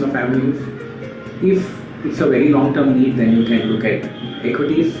combination of avenues. If it's a very long-term need, then you can look at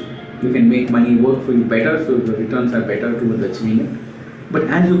equities. You can make money work for you better, so the returns are better towards achieving it. But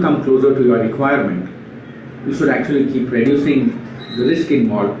as you come closer to your requirement, you should actually keep reducing the risk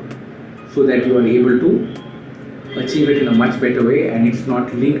involved so that you are able to achieve it in a much better way and it's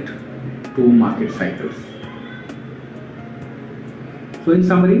not linked to market cycles. So in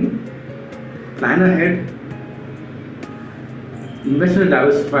summary, plan ahead, invest in a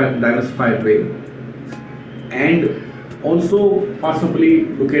diversified way, and also possibly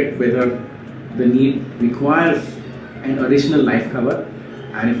look at whether the need requires an additional life cover,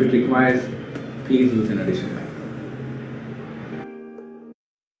 and if it requires, please use an additional life cover.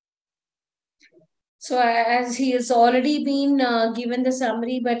 So as he has already been given the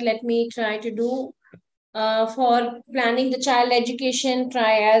summary, but let me try to do. For planning the child education,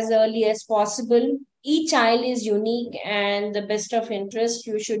 try as early as possible. Each child is unique and the best of interest.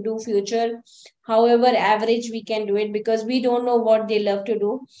 You should do future. However, average we can do it because we don't know what they love to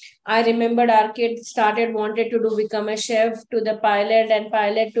do. I remembered our kid started wanted to do become a chef to the pilot and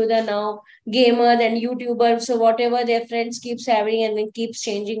pilot to the now gamer then YouTuber. So whatever their friends keeps having and it keeps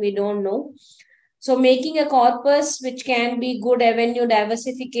changing, we don't know. So making a corpus which can be good avenue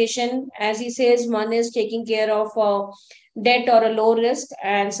diversification, as he says, one is taking care of debt or a low risk,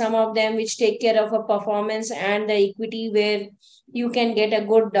 and some of them which take care of a performance and the equity where you can get a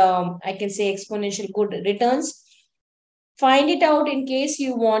good, I can say, exponential good returns. Find it out in case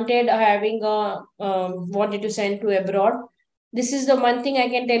you wanted having a wanted to send to abroad. This is the one thing I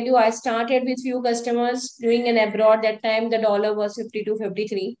can tell you. I started with few customers doing an abroad. That time the dollar was 52,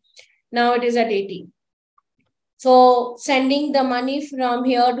 53. Now it is at 80. So sending the money from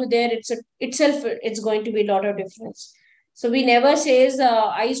here to there, it's going to be a lot of difference. So we never says,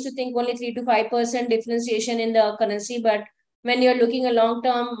 I used to think only 3 to 5% differentiation in the currency, but when you're looking a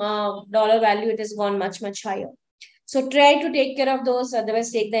long-term dollar value, it has gone much higher. So try to take care of those,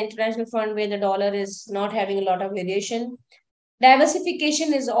 otherwise take the international fund where the dollar is not having a lot of variation.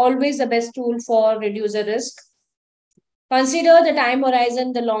 Diversification is always the best tool for reduce the risk. Consider the time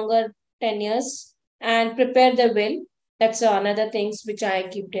horizon, the longer 10 years, and prepare the will. That's another things which I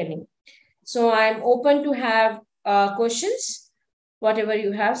keep telling. So I'm open to have questions, whatever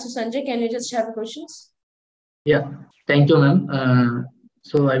you have. So Sanjay, can you just have questions? Yeah, thank you, ma'am.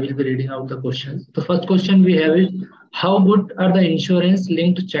 So I will be reading out the questions. The first question we have is, how good are the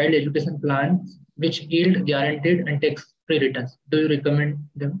insurance-linked child education plans which yield guaranteed and tax-free returns? Do you recommend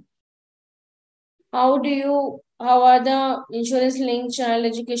them? How are the insurance linked child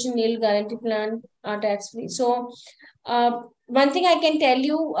education yield guarantee plan are tax free? So one thing I can tell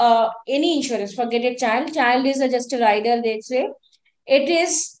you, any insurance, forget it, child is just a rider, they say. It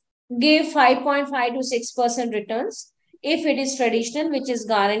is give 5.5 to 6% returns if it is traditional, which is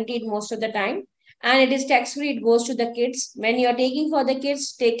guaranteed most of the time. And it is tax free, it goes to the kids. When you're taking for the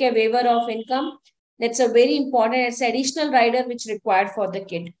kids, take a waiver of income. That's a very important, it's additional rider which required for the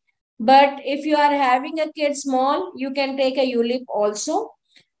kid. But if you are having a kid small, you can take a ULIP also.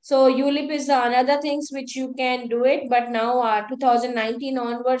 So ULIP is another things which you can do it, but now 2019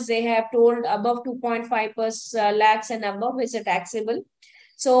 onwards they have told above 2.5 lakhs and above is a taxable.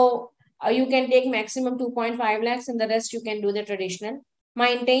 So you can take maximum 2.5 lakhs and the rest you can do the traditional. My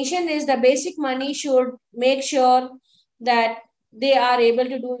intention is the basic money should make sure that they are able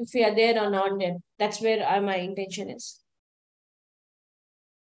to do if we are there or not there. That's where my intention is.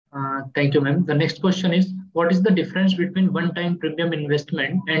 Thank you, ma'am. The next question is, what is the difference between one-time premium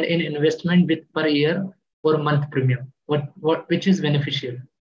investment and an investment with per year or month premium? Which is beneficial?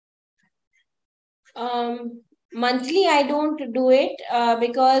 Monthly, I don't do it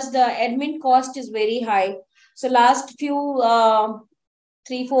because the admin cost is very high. So last few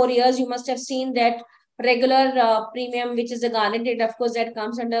 3-4 years, you must have seen that regular premium, which is the guaranteed, of course, that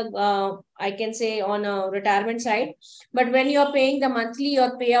comes under, I can say, on a retirement side. But when you're paying the monthly,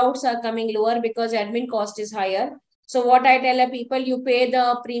 your payouts are coming lower because admin cost is higher. So what I tell people, you pay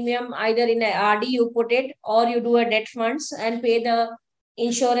the premium either in a RD, you put it, or you do a debt funds and pay the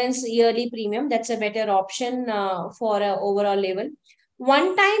insurance yearly premium. That's a better option for a overall level.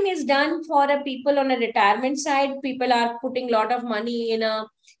 One time is done for a people on a retirement side. People are putting a lot of money in a,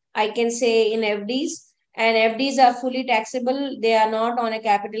 I can say, in FDs, and FDs are fully taxable. They are not on a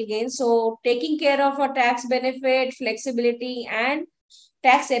capital gain. So taking care of a tax benefit, flexibility, and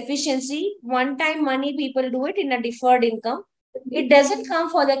tax efficiency, one time money people do it in a deferred income. It doesn't come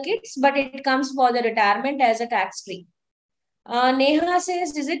for the kids, but it comes for the retirement as a tax free. Neha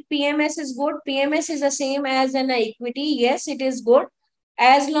says, is it PMS is good? PMS is the same as an equity. Yes, it is good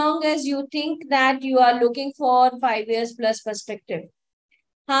as long as you think that you are looking for 5 years plus perspective.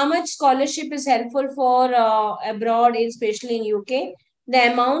 How much scholarship is helpful for abroad, especially in UK?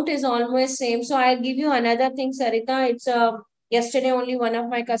 The amount is almost same. So I'll give you another thing, Sarita. It's yesterday only one of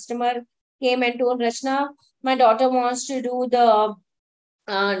my customer came and told Rachna, my daughter wants to do the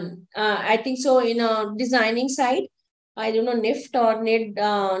I think so in a designing side. I don't know NIFT or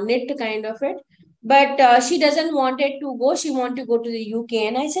knit kind of it. But she doesn't want it to go. She want to go to the UK.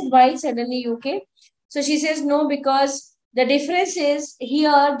 And I said, why suddenly UK? So she says, no, because the difference is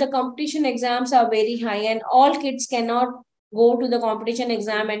here the competition exams are very high and all kids cannot go to the competition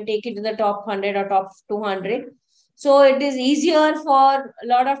exam and take it to the top 100 or top 200. So it is easier for a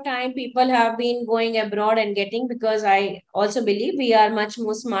lot of time people have been going abroad and getting, because I also believe we are much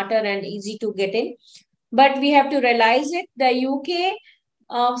more smarter and easy to get in. But we have to realize it. The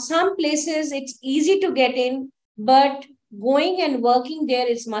UK, some places it's easy to get in, but going and working there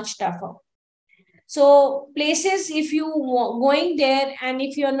is much tougher. So places, if you going there and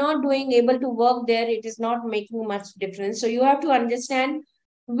if you're not doing able to work there, it is not making much difference. So you have to understand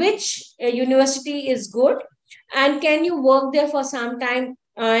which university is good and can you work there for some time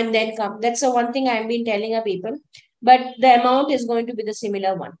and then come. That's the one thing I've been telling our people. But the amount is going to be the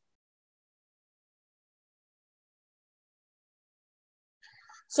similar one.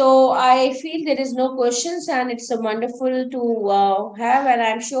 So I feel there is no questions and it's a wonderful to have, and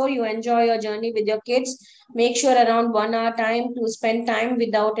I'm sure you enjoy your journey with your kids. Make sure around 1 hour time to spend time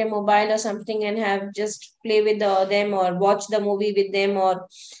without a mobile or something and have just play with them or watch the movie with them or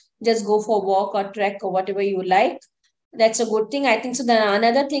just go for walk or trek or whatever you like. That's a good thing. I think so. The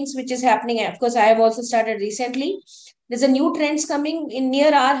another things which is happening, of course, I have also started recently. There's a new trends coming in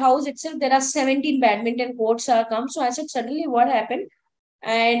near our house itself. There are 17 badminton courts are come. So I said, suddenly what happened?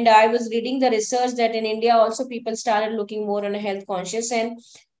 And I was reading the research that in India also people started looking more on a health conscious and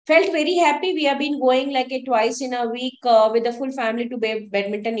felt very happy. We have been going like a twice in a week with the full family to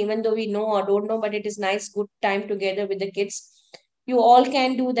badminton, even though we know or don't know, but it is nice, good time together with the kids. You all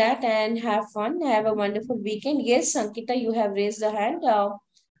can do that and have fun, have a wonderful weekend. Yes, Sankita, you have raised the hand.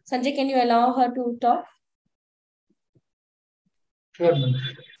 Sanjay, can you allow her to talk? Sure, ma'am.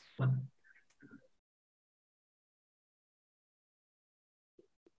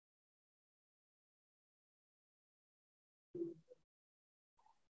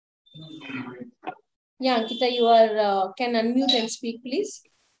 Yeah, Ankita, you are can unmute and speak, please.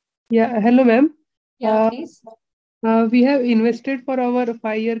 Yeah, hello, ma'am. Yeah, please. We have invested for our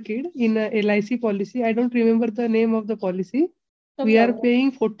 5-year kid in a LIC policy. I don't remember the name of the policy. No we are problem.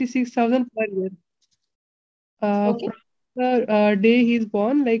 paying 46,000 per year. Okay. From the day he's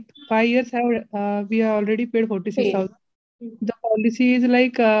born, like 5 years have we have already paid 46,000. The policy is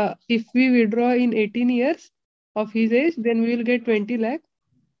like if we withdraw in 18 years of his age, then we will get 20 lakh.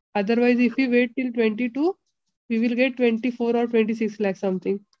 Otherwise, if we wait till 22, we will get 24 or 26 lakh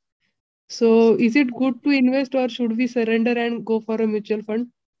something. So is it good to invest or should we surrender and go for a mutual fund?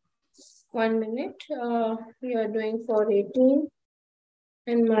 1 minute. We are doing for 18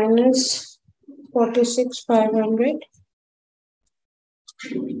 and minus 46,500.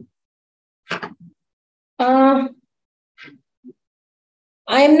 Uh,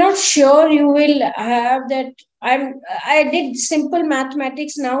 I'm not sure you will have that. I did simple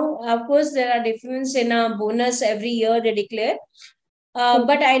mathematics now. Of course, there are difference in a bonus every year they declare.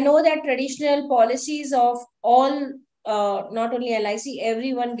 But I know that traditional policies of all, not only LIC,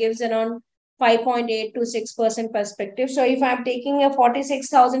 everyone gives around 5.8 to 6% perspective. So if I'm taking a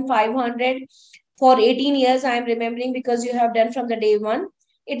 46,500 for 18 years, I'm remembering because you have done from the day one,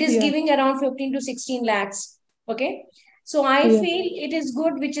 it is giving around 15 to 16 lakhs. Okay. So I feel it is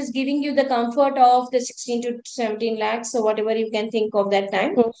good, which is giving you the comfort of the 16 to 17 lakhs. So whatever you can think of that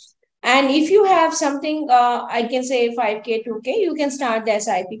time. And if you have something, I can say 5K, 2K, you can start the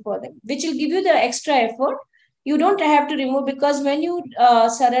SIP for them, which will give you the extra effort. You don't have to remove, because when you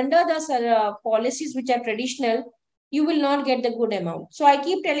surrender the policies which are traditional, you will not get the good amount. So I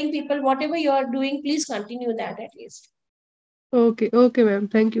keep telling people, whatever you are doing, please continue that at least. Okay, ma'am.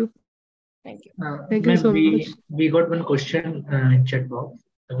 Thank you. Thank you. Thank you Ma'am, so much. we got one question in chat box.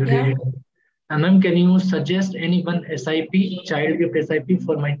 I will read Yeah. it out. Ma'am, can you suggest any one SIP, child gift SIP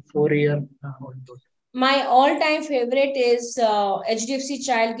for my 4-year old daughter? My all-time favorite is HDFC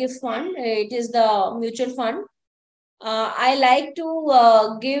Child Gift Fund. It is the mutual fund. I like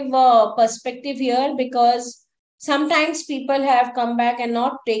to give a perspective here, because sometimes people have come back and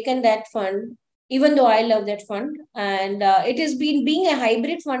not taken that fund, even though I love that fund. And it has been being a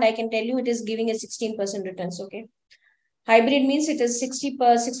hybrid fund, I can tell you it is giving a 16% returns. Okay. Hybrid means it is 69%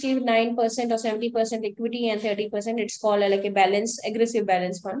 or 70% equity and 30%. It's called like a balance, aggressive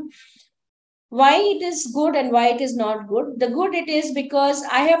balance fund. Why it is good and why it is not good? The good it is because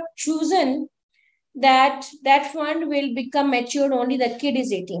I have chosen that fund will become matured only the kid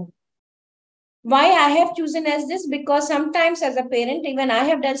is 18. Why I have chosen as this? Because sometimes as a parent, even I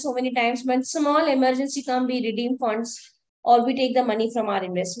have done so many times, when small emergency come, we redeem funds or we take the money from our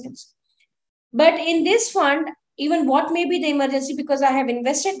investments. But in this fund, even what may be the emergency, because I have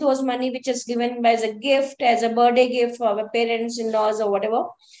invested those money which is given as a gift, as a birthday gift for our parents, in-laws, or whatever,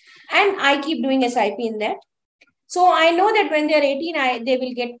 and I keep doing SIP in that. So I know that when they are 18, they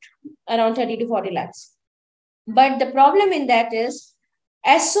will get around 30 to 40 lakhs. But the problem in that is,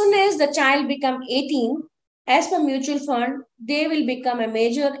 as soon as the child become 18, as per mutual fund, they will become a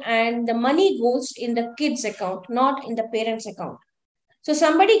major and the money goes in the kid's account, not in the parent's account. So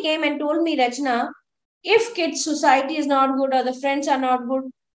somebody came and told me, Rachna, if kids' society is not good or the friends are not good,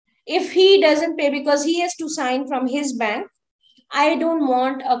 if he doesn't pay because he has to sign from his bank, I don't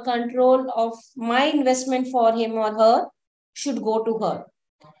want a control of my investment for him or her should go to her.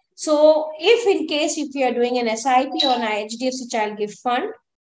 So if in case if you are doing an SIP or an HDFC Child Gift Fund,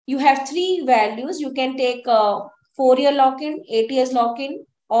 you have three values. You can take a 4-year lock-in, 8 years lock-in,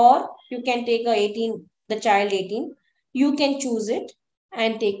 or you can take a 18, the child 18. You can choose it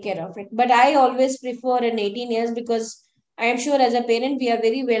and take care of it. But I always prefer an 18 years, because I am sure as a parent, we are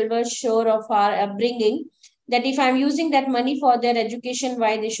very well sure of our upbringing, that if I'm using that money for their education,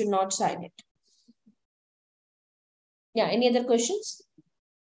 why they should not sign it. Yeah, any other questions?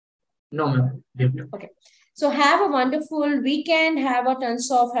 No, ma'am. Okay. So have a wonderful weekend. Have a tons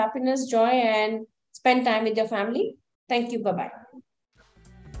of happiness, joy, and spend time with your family. Thank you. Bye-bye.